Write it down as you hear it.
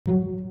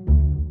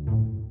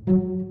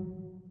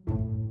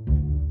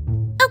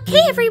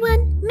Hey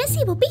everyone,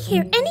 Missy will be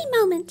here any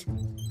moment.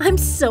 I'm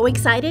so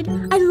excited.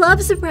 I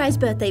love surprise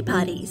birthday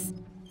parties.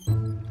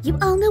 You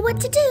all know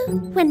what to do.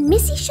 When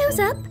Missy shows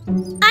up,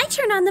 I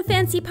turn on the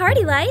fancy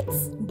party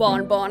lights.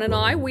 Bonbon and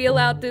I wheel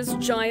out this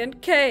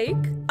giant cake.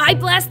 I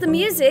blast the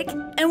music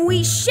and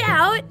we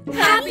shout,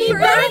 Happy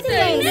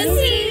birthday,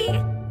 Missy!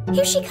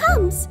 Here she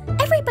comes.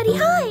 Everybody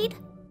hide.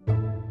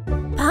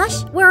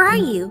 Posh, where are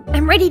you?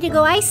 I'm ready to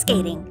go ice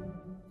skating.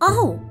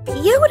 Oh,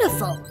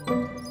 beautiful.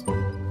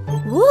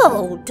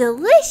 Whoa,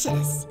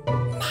 delicious.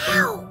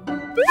 Now.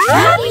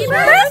 Happy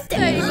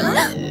birthday!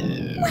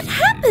 What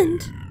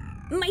happened?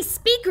 My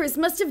speakers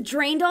must have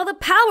drained all the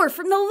power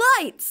from the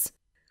lights.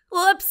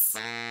 Whoops.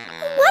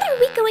 What are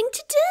we going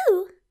to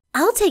do?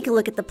 I'll take a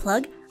look at the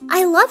plug.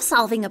 I love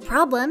solving a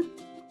problem.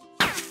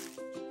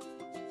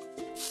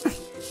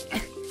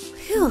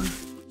 Phew.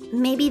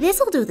 Maybe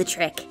this'll do the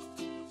trick.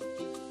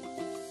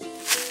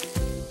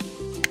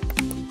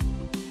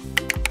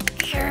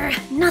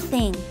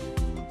 Nothing.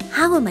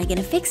 How am I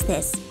gonna fix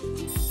this?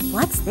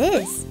 What's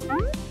this?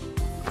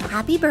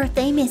 Happy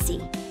birthday,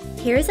 Missy.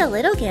 Here's a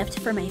little gift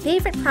for my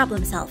favorite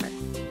problem solver.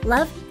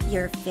 Love,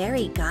 your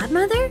fairy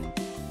godmother?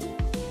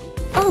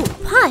 Oh,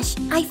 Posh,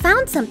 I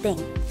found something.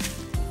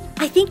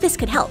 I think this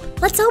could help.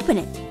 Let's open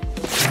it.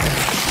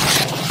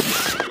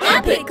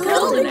 Epic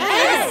golden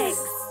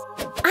eggs!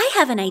 I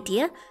have an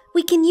idea.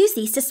 We can use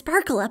these to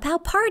sparkle up our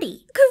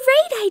party.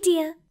 Great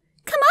idea.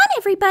 Come on,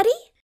 everybody.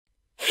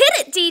 Hit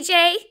it,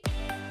 DJ!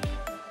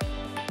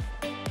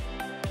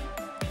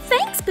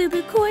 Thanks,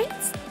 Boo-Boo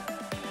Coins.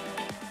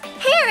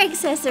 Hair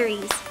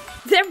accessories.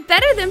 They're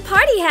better than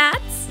party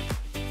hats.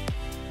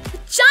 A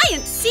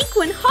giant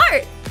sequin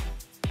heart.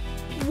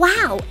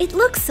 Wow, it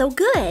looks so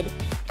good.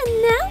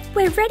 And now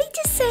we're ready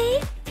to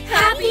say,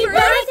 Happy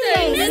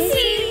birthday,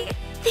 Missy!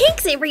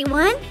 Thanks,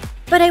 everyone.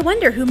 But I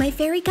wonder who my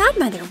fairy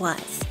godmother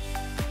was.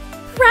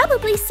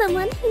 Probably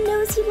someone who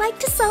knows you like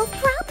to solve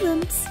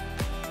problems.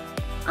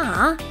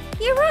 Aw,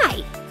 you're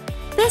right.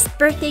 Best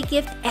birthday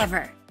gift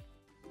ever.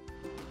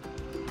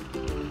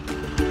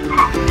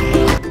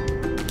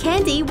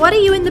 Candy, what are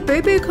you and the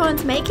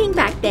Boo-Boo-Corns making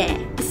back there?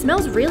 It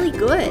smells really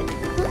good.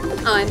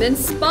 I'm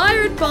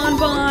inspired,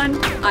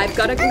 Bonbon. I've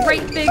got a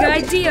great big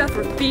idea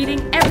for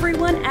feeding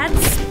everyone at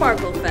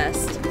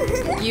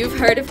Sparklefest. You've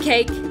heard of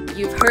cake.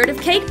 You've heard of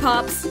cake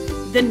pops.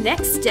 The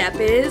next step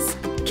is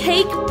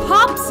cake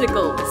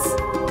popsicles.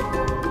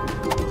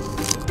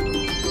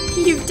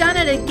 You've done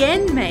it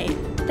again, mate.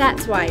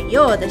 That's why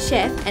you're the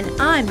chef and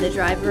I'm the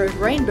driver of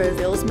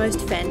Rainbowville's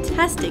most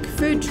fantastic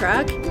food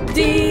truck.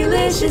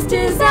 Delicious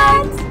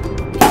desserts!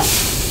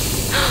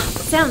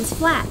 Sounds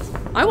flat.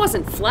 I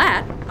wasn't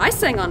flat. I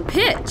sang on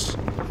pitch.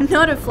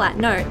 Not a flat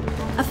note,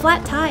 a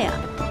flat tire.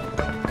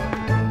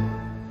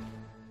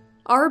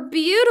 Our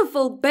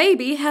beautiful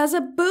baby has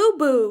a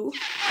boo-boo.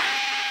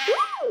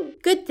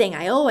 Good thing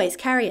I always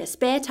carry a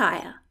spare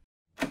tire.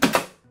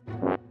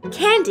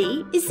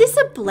 Candy, is this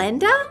a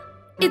blender?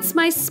 It's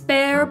my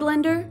spare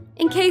blender,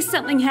 in case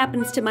something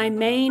happens to my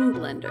main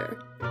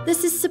blender.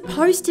 This is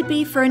supposed to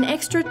be for an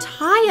extra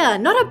tire,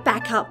 not a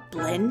backup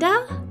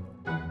blender.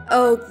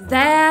 Oh,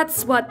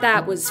 that's what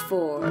that was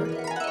for.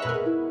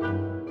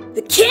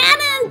 The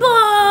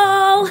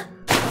cannonball!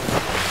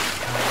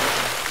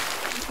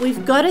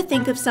 We've got to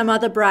think of some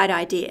other bright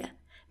idea.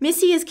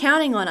 Missy is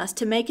counting on us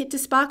to make it to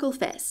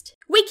Sparklefest.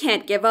 We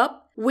can't give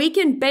up. We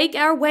can bake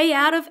our way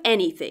out of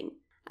anything.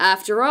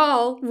 After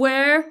all,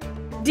 we're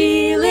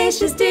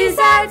delicious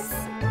desserts!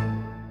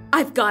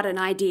 I've got an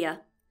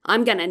idea.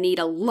 I'm gonna need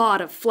a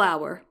lot of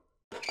flour.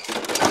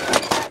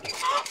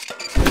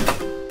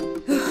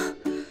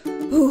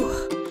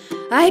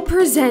 I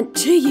present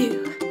to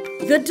you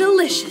the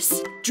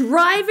delicious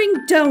driving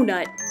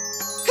donut.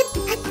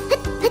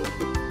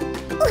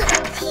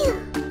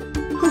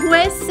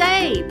 We're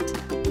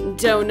saved.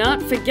 Do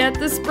not forget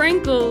the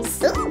sprinkles.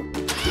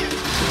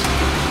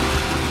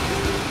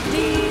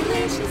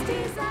 Delicious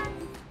desserts.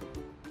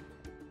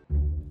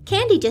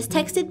 Candy just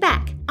texted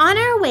back. On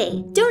our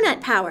way,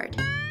 donut powered.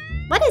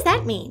 What does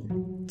that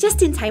mean?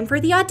 Just in time for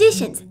the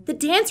auditions. The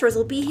dancers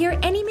will be here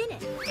any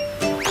minute.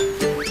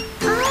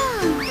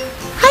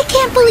 I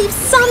can't believe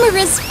summer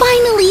is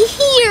finally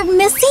here,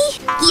 Missy.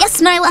 Yes,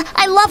 Nyla,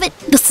 I love it.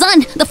 The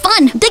sun, the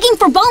fun, digging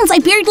for bones I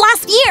buried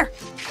last year.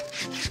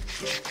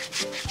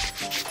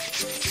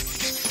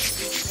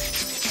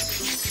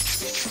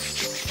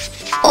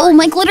 Oh,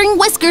 my glittering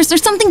whiskers,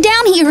 there's something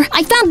down here.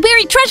 I found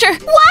buried treasure.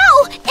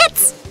 Wow,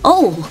 it's...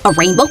 Oh, a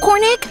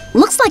Rainbocorn egg?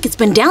 Looks like it's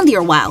been down there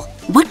a while.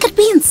 What could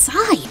be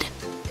inside?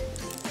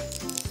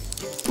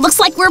 Looks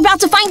like we're about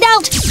to find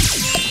out.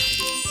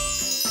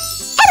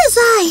 It is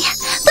I,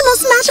 the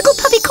most magical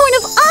puppycorn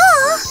of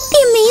all.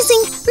 The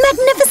amazing,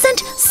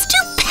 magnificent,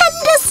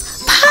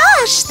 stupendous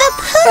Posh the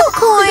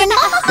Poodlecorn.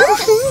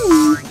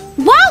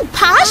 Wow,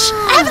 Posh,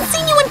 I haven't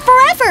seen you in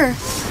forever.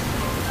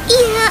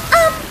 Yeah,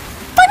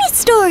 funny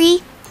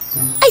story.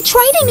 I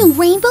tried a new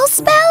rainbow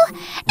spell,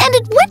 and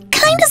it went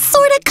kinda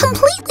sorta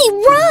completely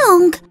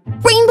wrong.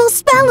 Rainbow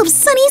spell of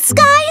sunny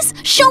skies,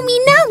 show me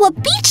now a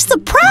beach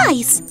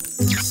surprise.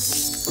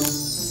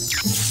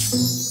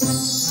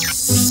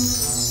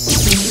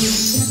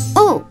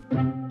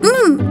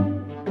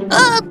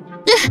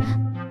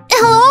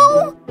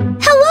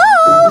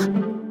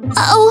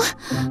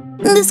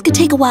 to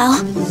take a while.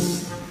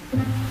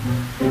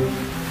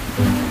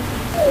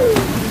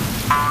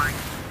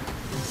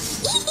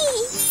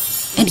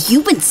 And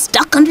you've been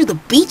stuck under the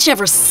beach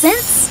ever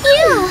since?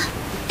 Yeah,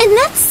 and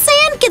that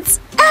sand gets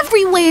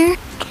everywhere.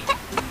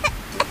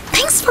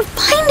 Thanks for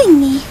finding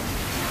me.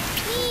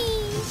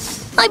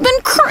 I've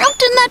been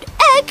cramped in that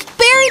egg,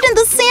 buried in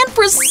the sand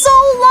for so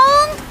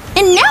long.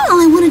 And now all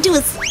I want to do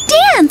is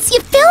dance, you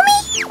feel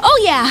me? Oh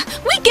yeah,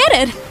 we get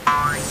it.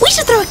 We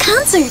should throw a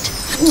concert.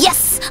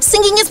 Yes,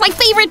 singing is my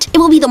favorite. It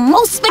will be the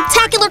most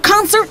spectacular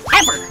concert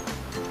ever.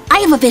 I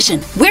have a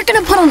vision. We're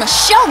gonna put on a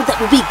show that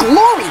will be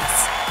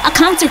glorious. A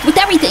concert with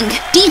everything.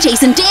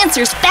 DJs and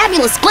dancers,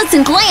 fabulous glitz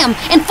and glam,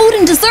 and food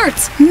and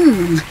desserts.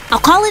 I'll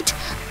call it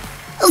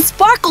a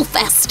Sparkle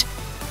Fest.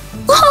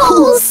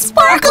 Oh,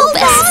 Sparkle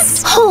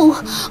Fest!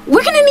 Oh,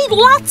 we're gonna need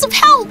lots of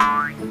help.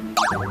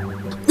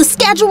 The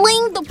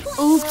scheduling,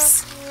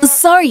 Oops.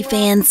 Sorry,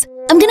 fans.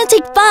 I'm gonna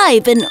take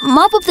 5 and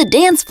mop up the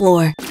dance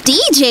floor.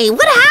 DJ,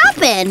 what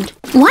happened?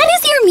 Why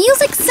does your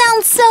music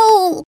sound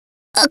so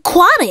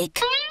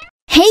aquatic?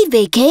 Hey,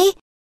 Vacay.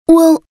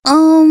 Well,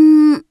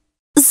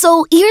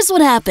 so here's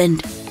what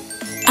happened.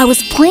 I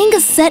was playing a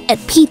set at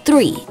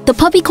P3, the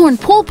Puppycorn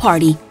pool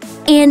party,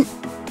 and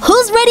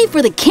who's ready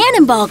for the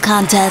cannonball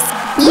contest?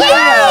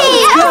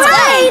 Yay! That's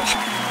right!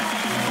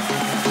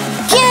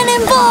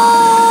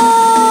 Cannonball!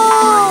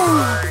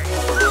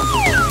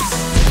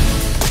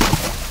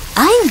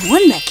 I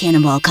won that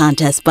cannonball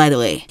contest, by the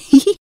way.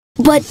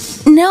 But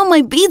now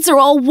my beads are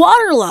all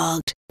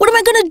waterlogged. What am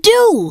I gonna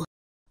do?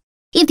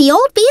 If the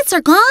old beats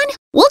are gone,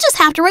 we'll just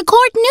have to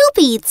record new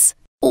beats.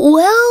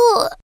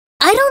 Well,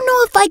 I don't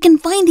know if I can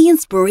find the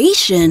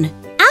inspiration.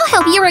 I'll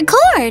help you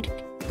record.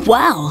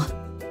 Wow.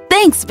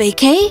 Thanks,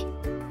 Vacay.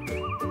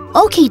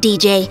 Okay,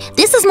 DJ,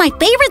 this is my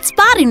favorite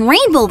spot in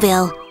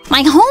Rainbowville.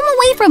 My home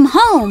away from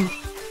home.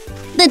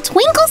 The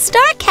Twinkle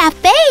Star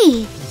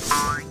Cafe.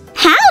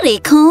 Howdy,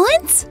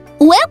 Coins.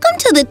 Welcome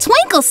to the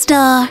Twinkle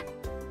Star.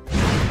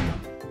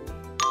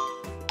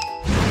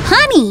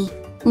 Honey,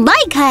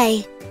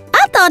 vacay.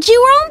 I thought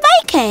you were on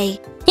vacay.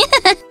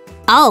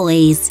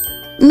 Always.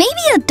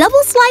 Maybe a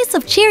double slice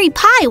of cherry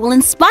pie will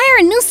inspire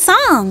a new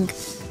song.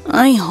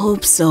 I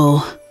hope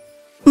so.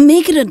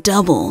 Make it a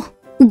double.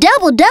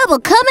 Double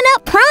coming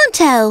up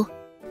pronto.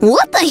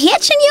 What the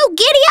hitchin' you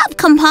giddy up,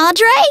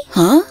 compadre?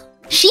 Huh?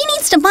 She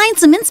needs to find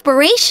some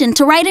inspiration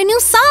to write a new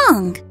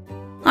song.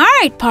 All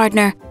right,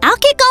 partner, I'll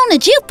kick on the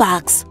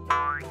jukebox.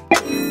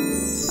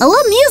 A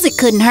little music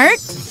couldn't hurt.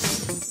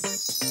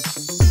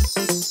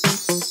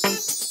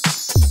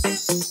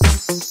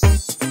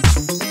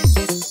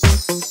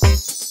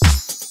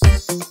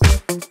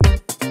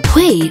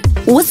 Wait,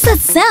 what's that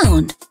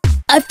sound?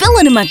 I feel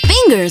it in my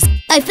fingers.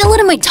 I feel it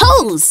in my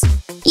toes.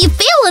 You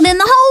feel it in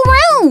the whole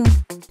room.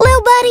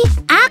 Little buddy,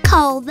 I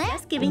call that.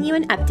 Just giving you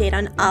an update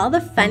on all the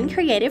fun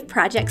creative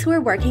projects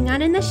we're working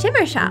on in the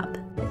Shimmer Shop.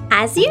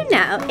 As you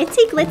know,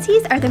 Itzy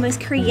Glitzys are the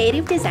most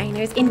creative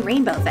designers in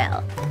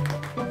Rainbowville.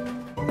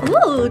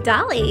 Ooh,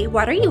 Dolly,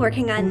 what are you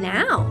working on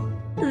now?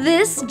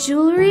 This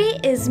jewelry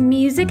is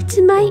music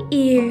to my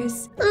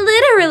ears.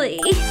 Literally.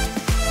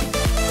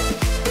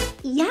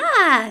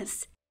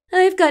 Yes.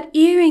 I've got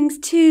earrings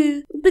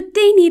too, but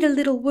they need a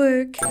little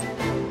work.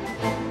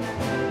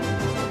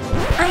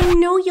 I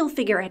know you'll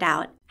figure it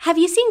out. Have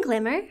you seen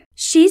Glimmer?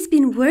 She's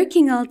been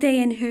working all day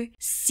in her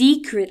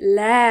secret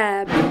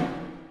lab.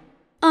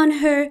 On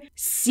her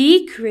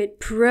secret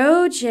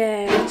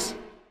project.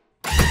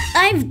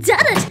 I've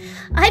done it!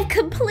 I've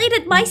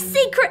completed my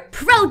secret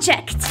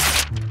project!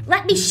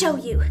 Let me show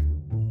you.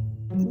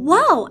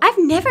 Whoa, I've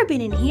never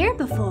been in here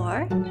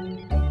before.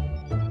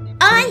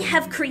 I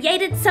have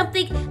created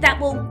something that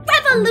will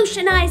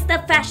revolutionize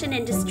the fashion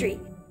industry.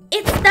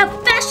 It's the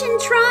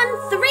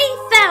Fashiontron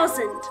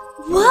 3000.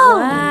 Whoa!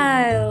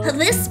 Wow!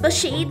 This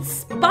machine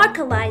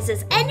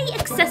sparkleizes any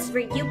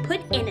accessory you put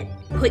in it.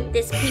 Put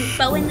this pink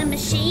bow in the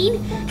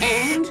machine,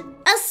 and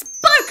a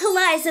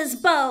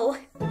sparkleizes bow.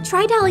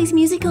 Try Dolly's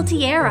musical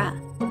tiara.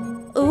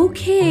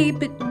 Okay,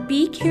 but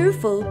be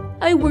careful.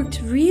 I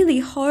worked really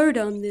hard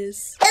on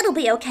this. It'll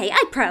be okay,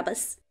 I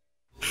promise.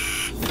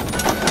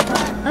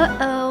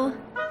 Uh-oh.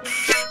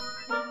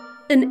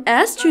 An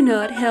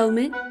astronaut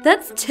helmet?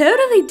 That's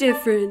totally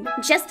different.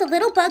 Just a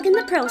little bug in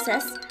the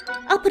process.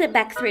 I'll put it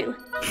back through.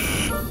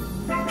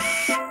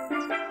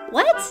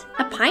 What?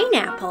 A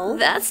pineapple?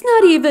 That's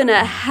not even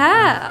a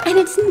hat. And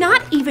it's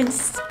not even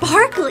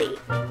sparkly.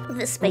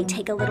 This may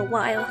take a little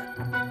while.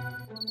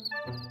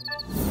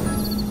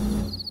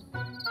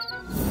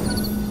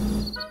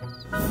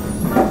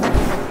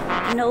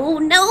 No,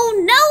 no,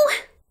 no!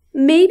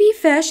 Maybe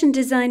fashion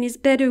design is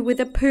better with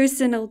a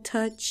personal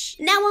touch.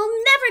 Now I'll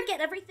never get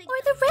everything.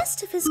 Or the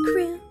rest of his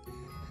crew.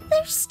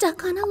 They're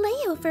stuck on a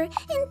layover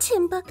in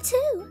Timbuktu.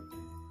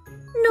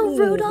 No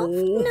Rudolph,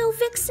 no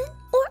Vixen,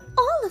 or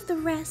all of the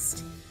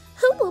rest.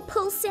 Who will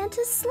pull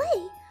Santa's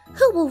sleigh?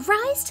 Who will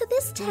rise to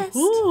this test?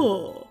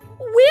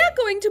 We're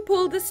going to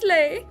pull the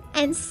sleigh.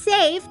 And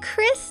save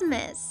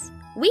Christmas.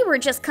 We were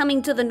just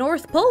coming to the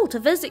North Pole to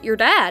visit your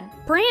dad,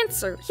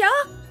 Prancer.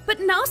 Yeah, but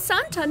now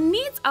Santa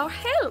needs our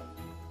help.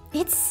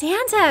 It's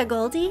Santa,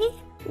 Goldie.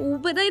 Oh,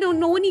 but I don't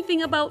know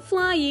anything about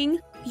flying.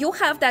 You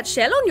have that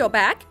shell on your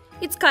back.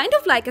 It's kind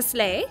of like a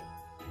sleigh.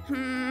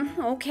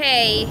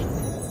 Okay.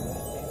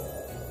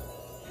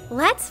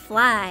 Let's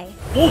fly.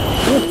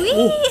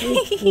 Whee!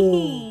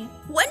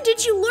 When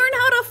did you learn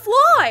how to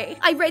fly?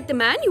 I read the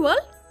manual.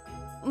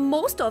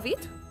 Most of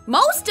it.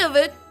 Most of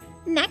it?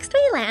 Next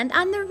we land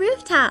on the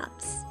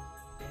rooftops.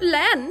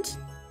 Land?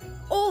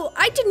 Oh,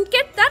 I didn't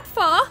get that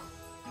far.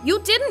 You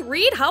didn't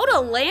read how to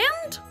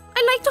land?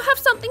 I like to have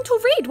something to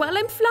read while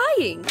I'm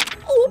flying.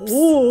 Oops.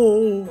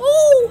 Whoa.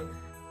 Oh,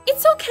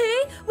 it's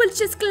okay. We'll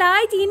just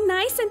glide in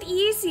nice and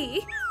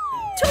easy.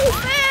 Too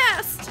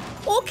fast.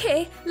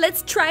 Okay,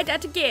 let's try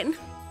that again.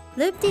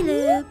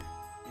 Loop-de-loop.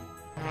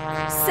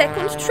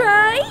 Second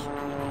try.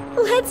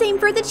 Let's aim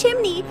for the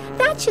chimney.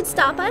 That should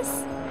stop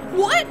us.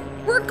 What?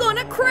 We're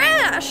gonna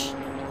crash.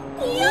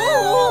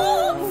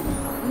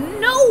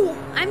 No,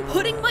 I'm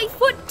putting my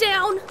foot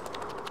down.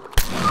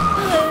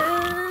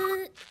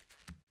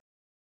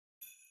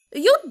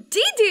 You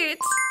did it!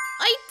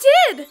 I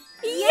did!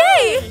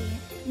 Yay!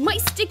 My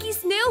sticky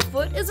snail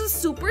foot is a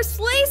super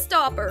sleigh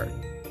stopper.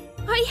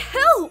 I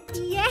helped!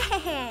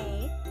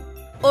 Yay!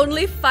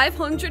 Only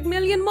 500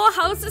 million more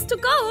houses to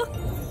go.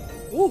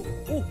 Oh,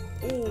 oh,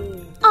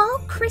 oh. All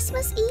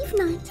Christmas Eve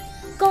night,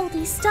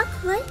 Goldie stuck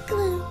like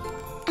glue.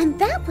 And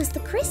that was the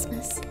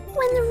Christmas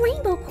when the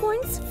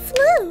Rainbocorns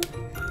flew.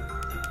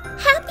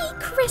 Happy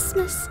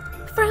Christmas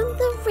from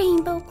the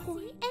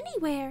Rainbocorn.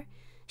 Anywhere.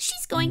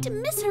 She's going to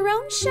miss her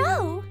own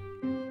show.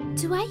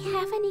 Do I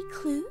have any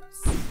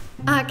clues?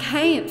 I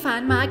can't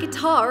find my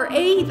guitar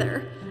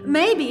either.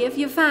 Maybe if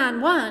you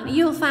find one,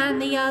 you'll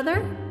find the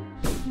other.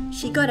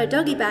 She got a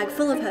doggy bag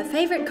full of her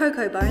favorite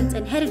cocoa bones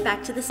and headed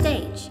back to the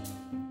stage.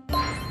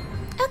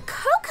 A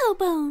cocoa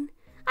bone.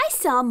 I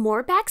saw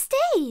more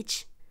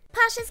backstage.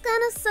 Pasha's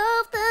gonna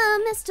solve the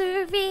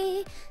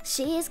mystery.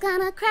 She's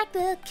gonna crack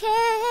the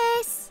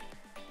case.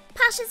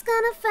 Pasha's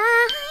gonna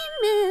find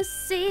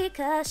Missy,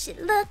 'cause she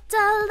looked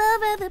all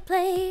over the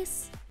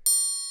place.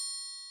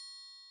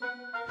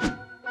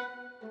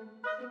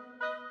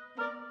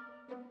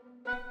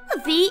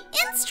 The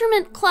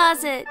instrument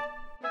closet.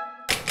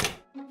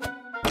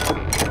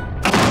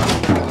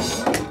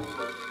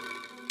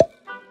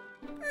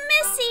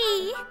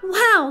 Missy!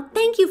 Wow,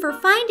 thank you for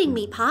finding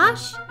me,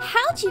 Posh.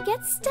 How'd you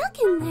get stuck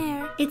in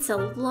there? It's a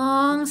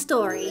long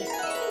story.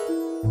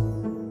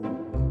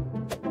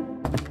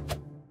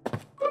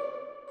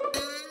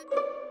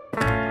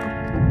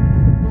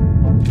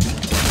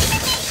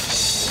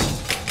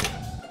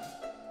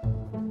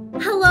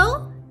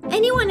 Hello?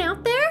 Anyone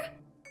out there?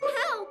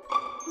 Help!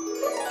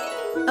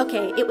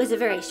 Okay, it was a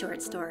very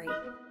short story.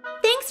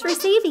 Thanks for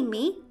saving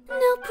me.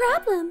 No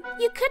problem.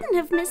 You couldn't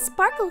have missed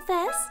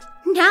Sparklefest.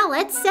 Now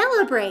let's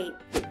celebrate.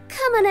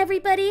 Come on,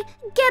 everybody.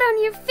 Get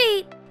on your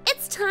feet.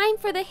 It's time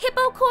for the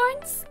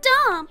Hippocorn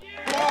Stomp.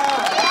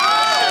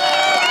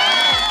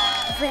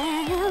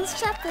 Prince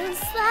Shuffle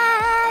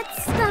Slide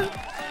Stomp.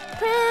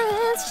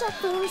 Prince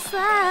Shuffle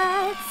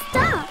Slide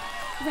Stomp.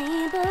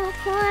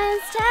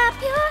 Rainbocorns, tap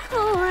your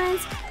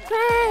horns.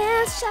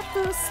 Prince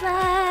Shuffle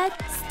Slide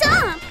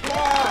Stomp.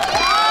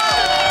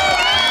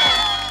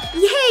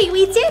 Yay,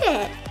 we did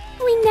it!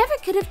 We never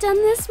could have done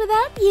this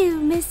without you,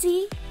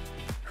 Missy.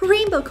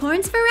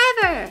 Rainbocorns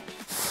forever!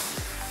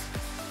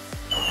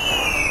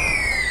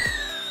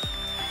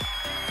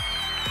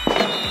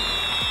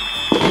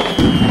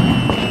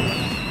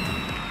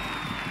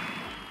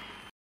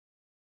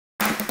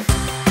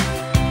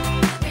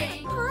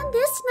 On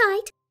this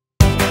night,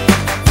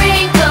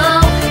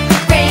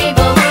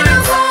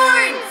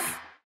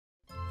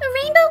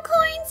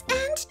 Rainbocorns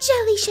and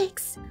jelly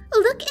shakes.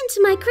 Look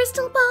into my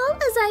crystal ball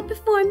as I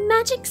perform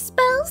magic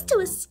spells to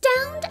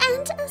astound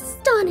and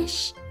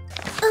astonish.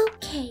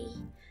 Okay.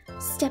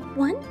 Step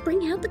 1,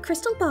 bring out the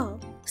crystal ball.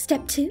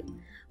 Step 2,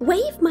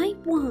 wave my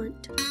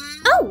wand.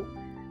 Oh,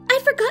 I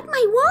forgot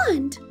my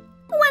wand.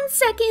 1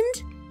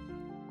 second.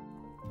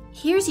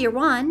 Here's your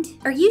wand.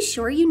 Are you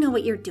sure you know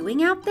what you're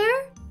doing out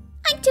there?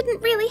 I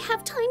didn't really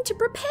have time to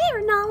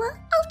prepare, Nala.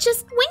 I'll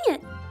just wing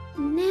it.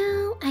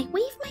 Now I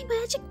wave my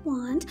magic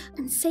wand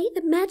and say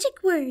the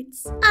magic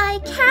words. I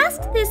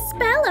cast this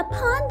spell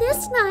upon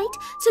this night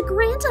to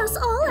grant us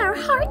all our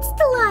heart's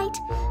delight.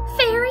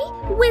 Fairy,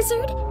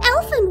 wizard,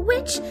 elf, and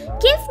witch,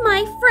 give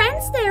my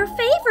friends their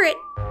favorite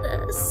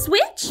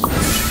switch?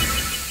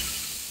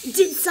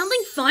 Did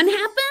something fun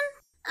happen?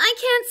 I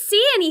can't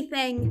see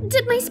anything.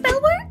 Did my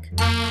spell work?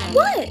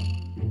 What?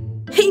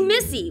 Hey,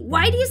 Missy,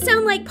 why do you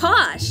sound like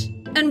Posh?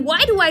 And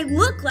why do I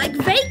look like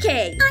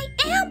Vacay? I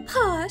am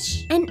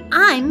Posh. And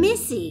I'm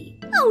Missy.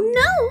 Oh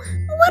no!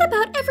 What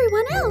about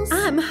everyone else?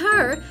 I'm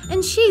her,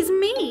 and she's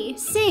me.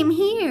 Same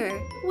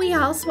here. We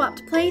all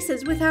swapped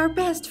places with our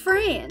best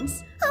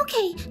friends.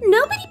 Okay,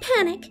 nobody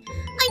panic.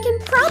 I can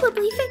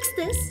probably fix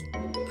this.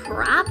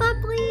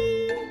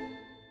 Probably.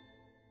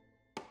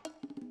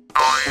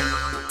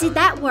 Did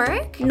that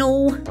work?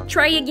 No.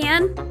 Try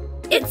again.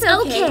 It's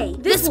okay.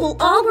 This will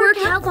all work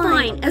out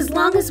fine as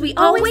long as we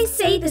always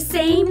say the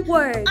same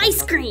word.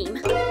 Ice cream.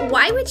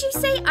 Why would you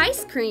say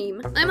ice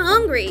cream? I'm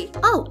hungry.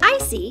 Oh, I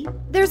see.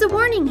 There's a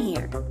warning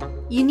here.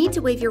 You need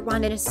to wave your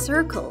wand in a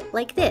circle,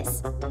 like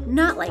this,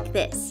 not like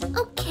this.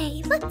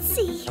 Okay, let's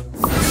see.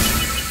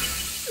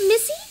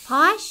 Missy?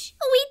 Posh?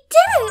 We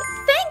did it!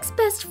 Thanks,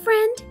 best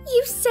friend.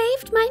 You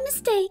saved my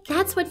mistake.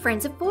 That's what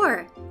friends are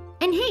for.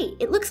 And hey,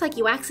 it looks like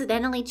you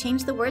accidentally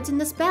changed the words in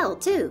the spell,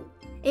 too.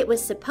 It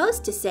was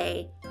supposed to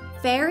say,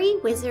 Fairy,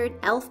 Wizard,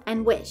 Elf,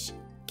 and Wish.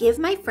 Give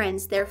my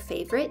friends their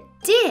favorite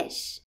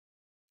dish.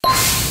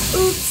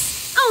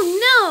 Oops.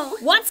 Oh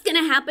no! What's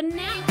gonna happen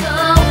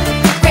now?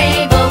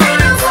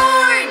 Rainbocorns!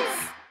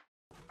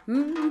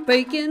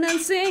 Baking and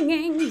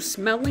singing,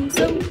 smelling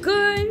so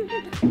good.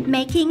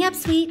 Making up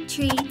sweet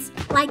treats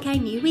like I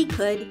knew we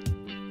could.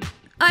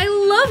 I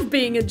love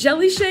being a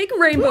jelly shake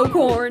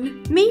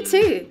Rainbocorn. Me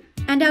too.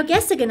 And our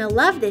guests are gonna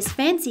love this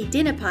fancy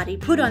dinner party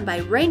put on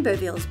by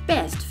Rainbowville's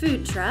best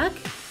food truck.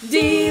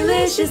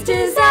 Delicious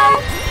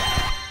dessert.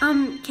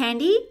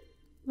 Candy?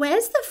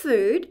 Where's the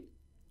food?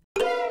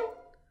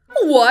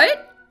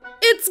 What?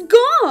 It's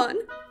gone.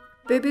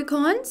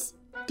 Boo-boo-corns,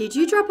 did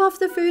you drop off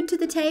the food to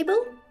the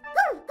table?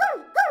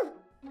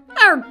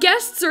 Our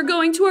guests are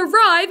going to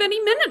arrive any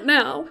minute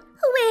now.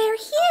 We're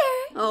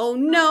here. Oh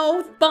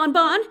no,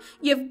 Bonbon,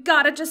 you've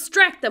got to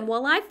distract them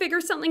while I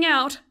figure something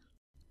out.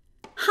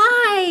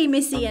 Hi,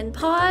 Missy and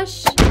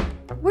Posh.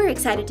 We're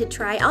excited to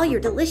try all your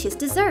delicious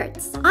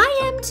desserts. I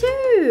am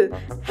too.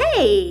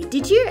 Hey,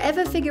 did you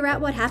ever figure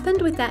out what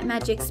happened with that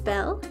magic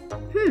spell?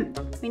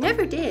 We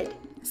never did.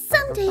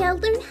 Someday I'll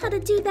learn how to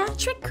do that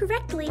trick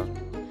correctly.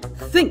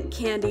 Think,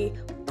 Candy.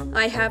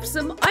 I have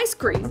some ice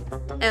cream,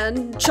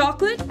 and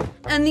chocolate,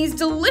 and these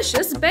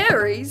delicious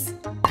berries.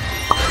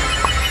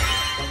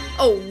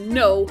 Oh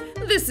no,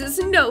 this is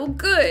no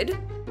good.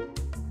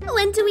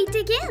 When do we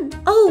dig in?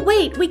 Oh,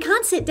 wait, we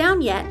can't sit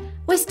down yet.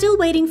 We're still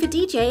waiting for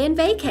DJ and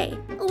Vacay.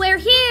 We're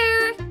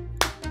here!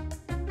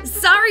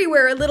 Sorry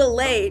we're a little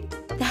late.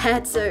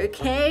 That's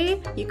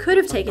okay. You could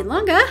have taken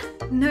longer.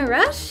 No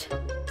rush.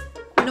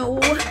 No.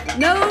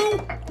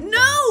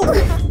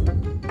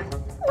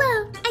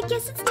 Well, I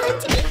guess it's time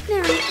to eat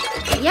now.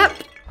 Yep.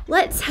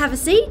 Let's have a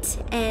seat,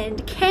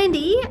 and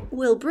Candy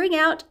will bring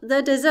out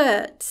the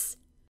desserts.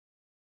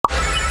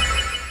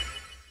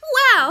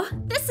 Wow,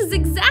 this is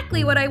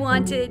exactly what I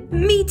wanted.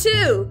 Me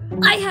too.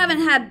 I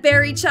haven't had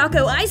berry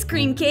choco ice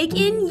cream cake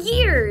in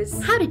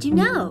years. How did you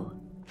know?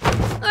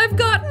 I've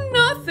got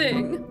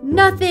nothing.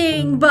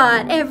 Nothing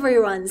but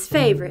everyone's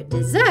favorite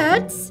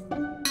desserts.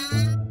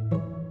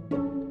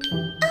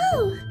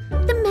 Oh,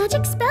 the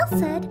magic spell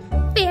said,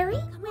 Fairy.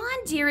 Come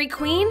on, dearie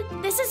queen.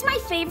 This is my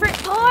favorite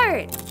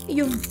part.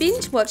 You've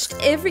binge-watched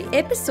every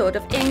episode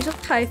of Angel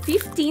Pie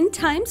 15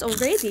 times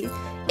already.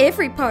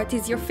 Every part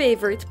is your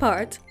favorite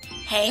part.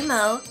 Hey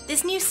Mo,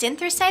 this new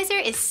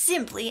synthesizer is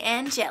simply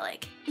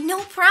angelic.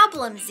 No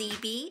problem,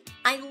 ZB.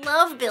 I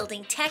love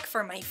building tech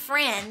for my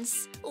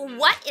friends.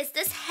 What is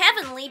this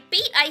heavenly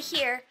beat I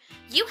hear?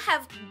 You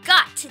have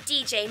got to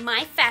DJ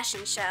my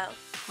fashion show.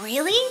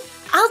 Really?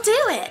 I'll do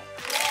it.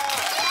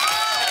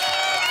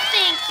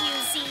 Thank you,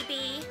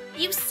 ZB.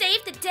 You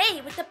saved the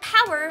day with the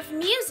power of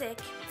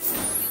music.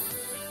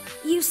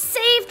 You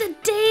saved the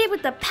day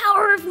with the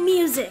power of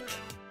music.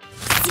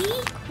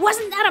 See?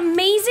 Wasn't that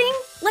amazing?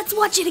 Let's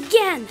watch it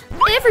again.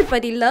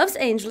 Everybody loves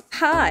Angel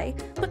Pie,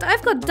 but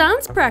I've got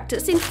dance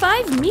practice in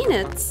 5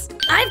 minutes.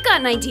 I've got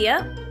an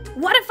idea.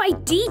 What if I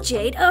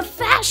DJ'd a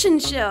fashion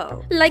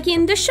show? Like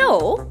in the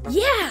show?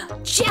 Yeah,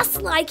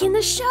 just like in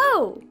the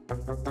show.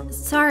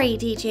 Sorry,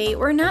 DJ,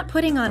 we're not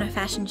putting on a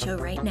fashion show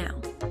right now.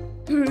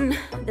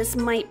 This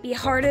might be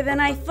harder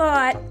than I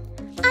thought.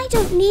 I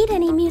don't need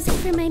any music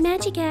for my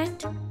magic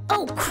act.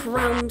 Oh,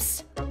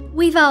 crumbs.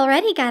 We've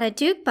already got a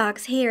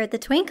jukebox here at the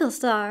Twinkle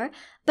Star,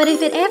 but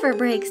if it ever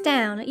breaks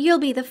down, you'll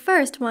be the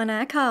first one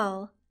I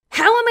call.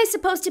 How am I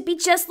supposed to be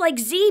just like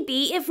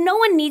ZB if no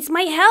one needs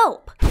my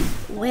help?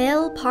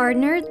 Well,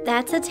 partner,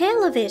 that's a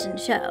television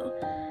show.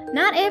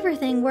 Not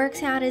everything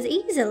works out as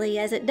easily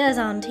as it does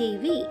on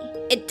TV.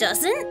 It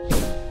doesn't?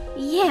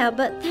 Yeah,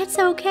 but that's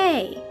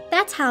okay.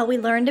 That's how we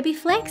learn to be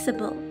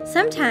flexible.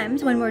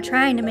 Sometimes when we're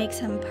trying to make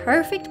some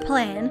perfect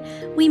plan,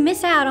 we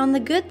miss out on the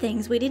good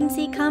things we didn't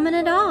see coming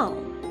at all.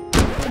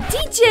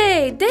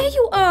 DJ, there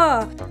you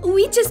are!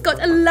 We just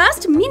got a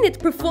last-minute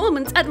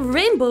performance at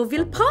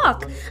Rainbowville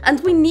Park,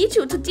 and we need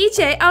you to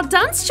DJ our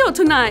dance show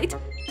tonight.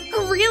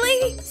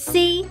 Really?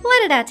 See,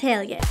 what did I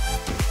tell you?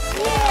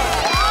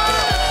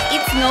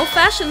 It's no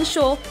fashion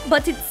show,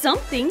 but it's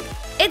something.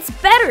 It's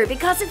better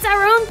because it's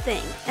our own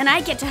thing, and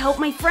I get to help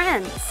my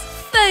friends.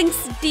 Thanks,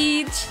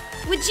 Deej.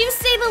 Would you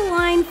say the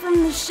line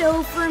from the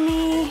show for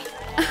me?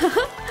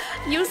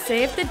 You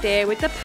saved the day with the